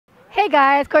Hey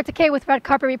guys, Kaori Takee with Red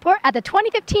Carpet Report at the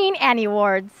 2015 Annie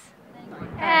Awards.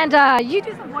 And you do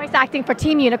some voice acting for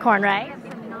Team Unicorn, right?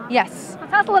 Yes. So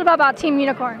tell us a little bit about Team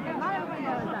Unicorn.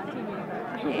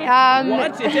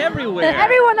 What? It's everywhere.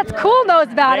 Everyone that's cool knows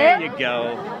about it. There you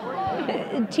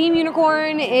go. Team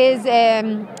Unicorn is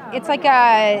it's like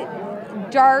a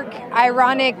dark,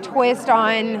 ironic twist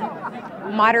on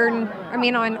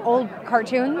on old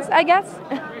cartoons, I guess.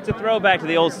 It's a throwback to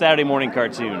the old Saturday morning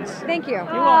cartoons. Thank you.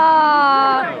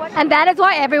 And that is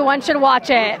why everyone should watch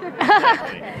it.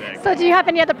 So do you have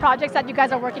any other projects that you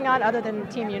guys are working on other than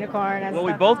Team Unicorn? And Well,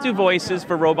 we stuff? both do voices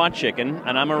for Robot Chicken,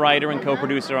 and I'm a writer and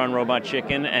co-producer on Robot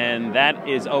Chicken, and that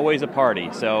is always a party,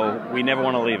 so we never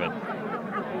want to leave it.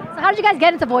 So how did you guys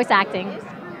get into voice acting?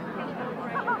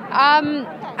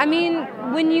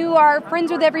 When you are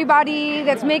friends with everybody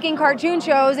that's making cartoon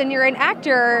shows and you're an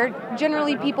actor,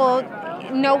 generally people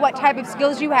know what type of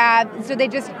skills you have, so they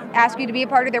just ask you to be a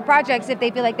part of their projects if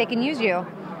they feel like they can use you.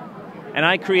 And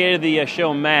I created the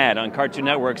show Mad on Cartoon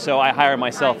Network, so I hire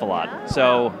myself a lot.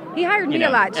 So He hired me a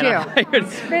lot, too.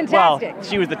 Fantastic. Well,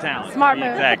 she was the talent. Smart move.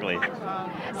 Exactly.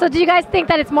 So do you guys think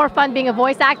that it's more fun being a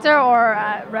voice actor or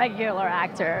a regular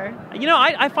actor? You know,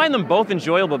 I find them both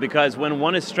enjoyable because when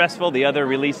one is stressful, the other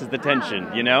releases the tension,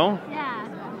 you know?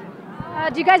 Yeah.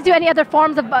 Do you guys do any other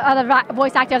forms of other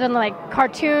voice acting other than like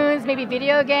cartoons, maybe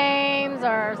video games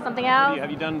or something else? Have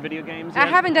you done video games yet? I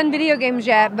haven't done video games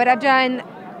yet, but I've done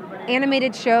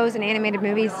animated shows and animated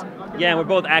movies. Yeah, and we're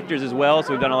both actors as well,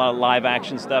 so we've done a lot of live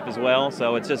action stuff as well,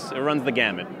 so it runs the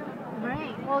gamut.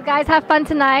 Great. Well, guys, have fun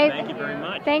tonight. Thank you very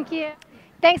much. Thank you.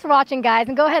 Thanks for watching, guys,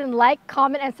 and go ahead and like,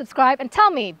 comment, and subscribe, and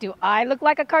tell me, do I look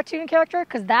like a cartoon character?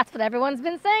 Because that's what everyone's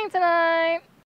been saying tonight.